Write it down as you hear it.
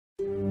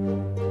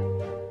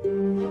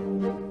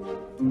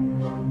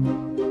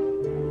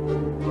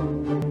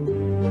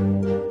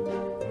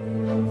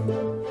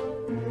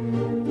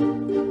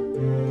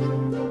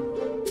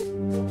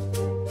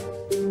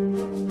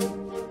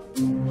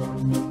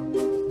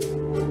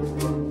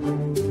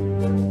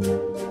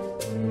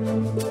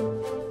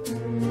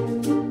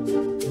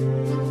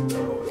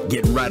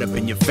right up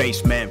in your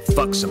face, man,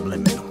 fuck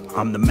subliminal.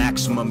 I'm the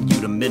maximum,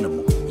 you the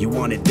minimal. You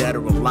want it dead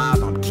or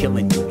alive, I'm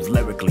killing you.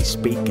 Lyrically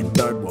speaking,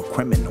 third world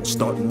criminal.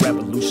 Starting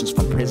revolutions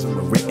from prison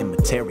with written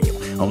material.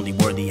 Only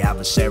worthy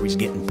adversaries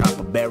getting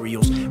proper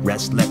burials.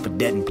 Rest left for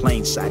dead in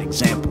plain sight,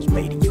 examples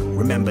made of you.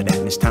 Remember that,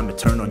 and it's time to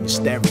turn on your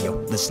stereo.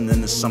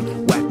 Listening to some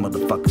whack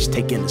motherfuckers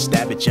taking a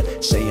stab at you,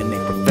 saying they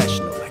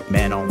professional, like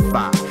man on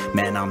fire.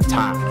 Man, I'm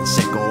tired and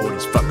sick of all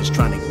these fuckers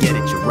trying to get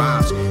at your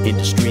rhymes.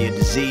 Industry of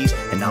disease,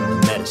 and I'm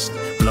the medicine.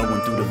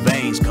 Flowing through the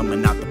veins,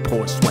 coming out the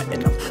pores, sweating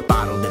them.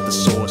 Bottled at the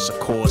source, of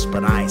course,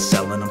 but I ain't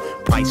selling them.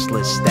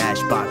 Priceless stash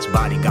spots,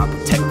 bodyguard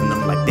protecting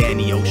them like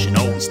Danny Ocean,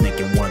 always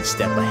thinking one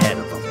step ahead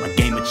of them. My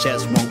game of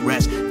chess won't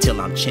rest till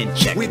I'm chin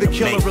checking. We the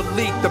killer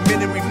elite, the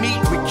minute we meet,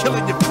 we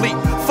killing your fleet.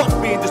 Fuck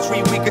the industry,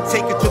 we could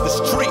take it to the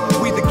street.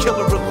 We the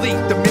killer elite,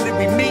 the minute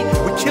we meet,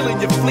 we killing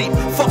your fleet.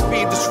 Fuck the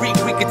industry,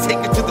 we could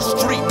take it to the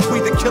street.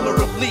 We the killer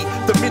elite,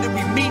 the minute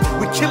we meet,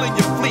 we killing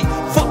your fleet.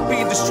 Fuck the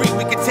industry,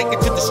 we could take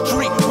it to the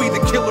street. We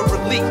the killer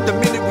elite, the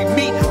minute we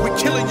meet, we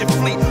killing your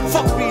fleet.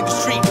 Fuck the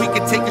industry, we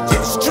could take it to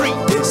the street.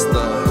 It's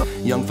the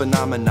young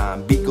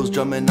phenomenon, beat goes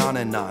drumming on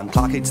and on.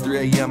 Clock hits 3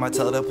 AM, I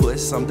tell her put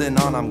something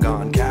on, I'm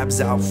gone.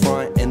 Cabs out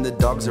front and the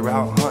dogs are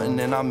out hunting,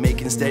 and I'm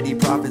making steady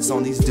profits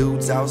on these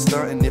dudes out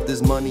stunting. If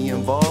there's money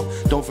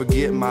involved, don't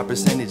forget my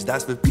percentage,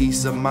 that's for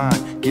peace of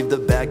mind. Give the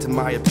bag to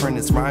my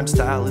apprentice, rhyme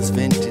style is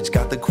vintage,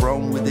 got the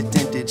chrome with the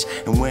tintage.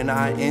 And when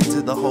I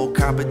enter, the whole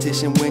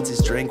competition wins.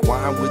 Drank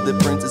wine with the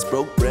princess,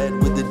 broke bread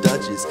with the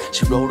duchess.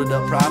 She rolled it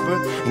up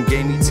proper and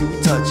gave me 2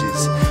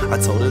 touches. I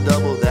told her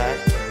double that,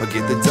 or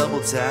get the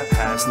double tap.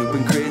 Half Snoop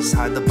and Chris,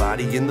 hide the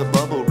body in the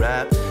bubble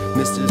wrap.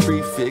 Mr.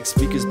 Prefix,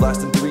 speakers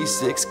blasting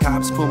 3-6.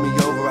 Cops pull me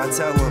over, I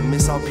tell them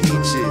miss all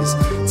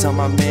peaches. Tell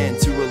my man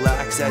to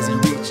relax as he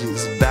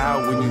reaches.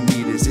 Bow when you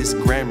meet us, it's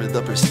grammar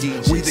the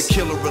prestigious. We the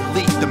killer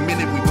elite, the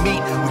minute we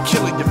meet, we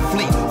killing your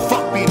fleet.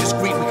 Fuck being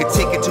discreet, we can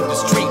take it to the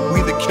street.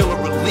 We the killer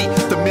elite,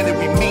 the minute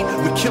we meet,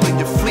 we killing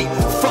your fleet.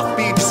 Fuck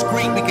being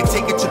discreet, we can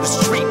take it to the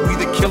street. We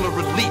the killer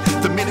elite,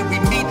 the minute we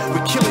meet, we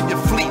killing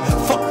your fleet.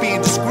 Fuck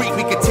being discreet,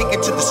 we can take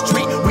it to the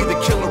street. We the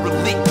killer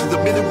elite,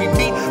 the minute we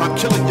meet, I'm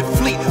killing your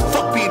fleet.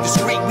 Fuck being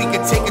discreet, we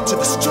can take it to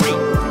the street.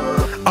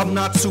 I'm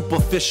not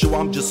superficial,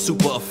 I'm just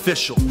super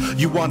official.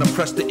 You wanna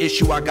press the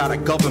issue, I got a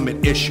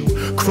government issue.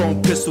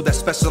 Chrome pistol that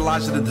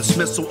specializes in the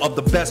dismissal of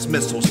the best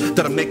missiles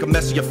that'll make a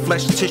mess of your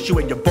flesh tissue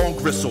and your bone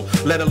gristle.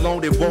 Let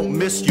alone it won't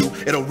miss you,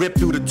 it'll rip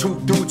through the 2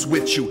 dudes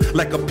with you.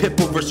 Like a pit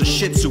bull versus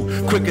shih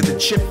tzu, quicker than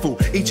chip food.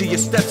 Each of your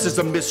steps is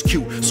a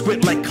miscue.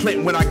 Squint like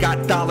Clinton when I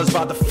got dollars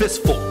by the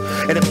fistful.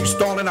 And if you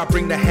stalling, I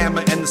bring the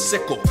hammer and the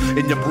sickle.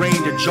 In your brain,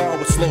 your jaw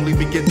will slowly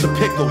begin to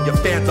pickle. Your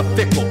fans are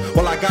fickle,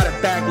 well I got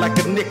it bagged like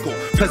a nickel.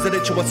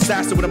 Presidential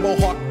assassin with a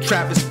mohawk,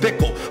 Travis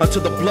Bickle.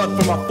 Until the blood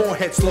from my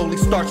forehead slowly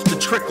starts to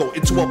trickle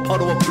into a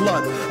puddle of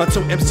blood.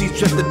 Until MCs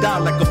drift to die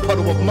like a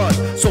puddle of mud.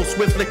 So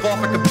swift lick off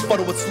like a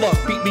befuddle with slug.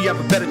 Beat me, have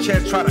a better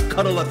chance, try to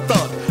cuddle a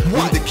thug. We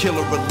the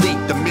killer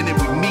elite, the minute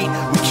we meet,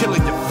 we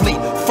killing your fleet.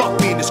 Fuck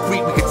being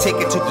discreet, we can take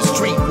it to the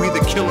street. We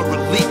the killer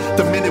elite,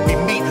 the minute we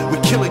meet,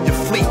 we killing your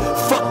fleet.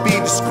 Fuck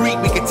being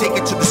discreet, we can take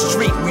it to the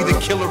street. We the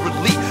killer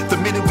elite, the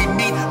minute we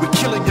meet, we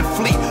killing your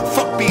fleet.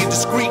 Fuck being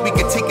discreet, we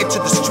can take it to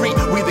the street.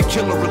 We the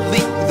killer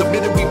elite, the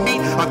minute we meet,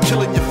 I'm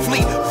killing your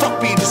fleet.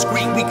 Fuck being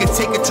discreet, we can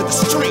take it to the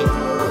street.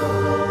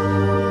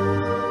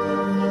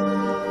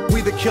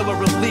 We the killer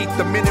elite,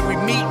 the minute we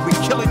meet, we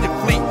killing your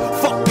fleet.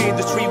 Fuck being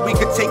discreet, we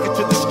can take it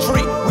to the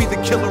street. We the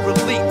killer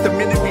elite, the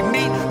minute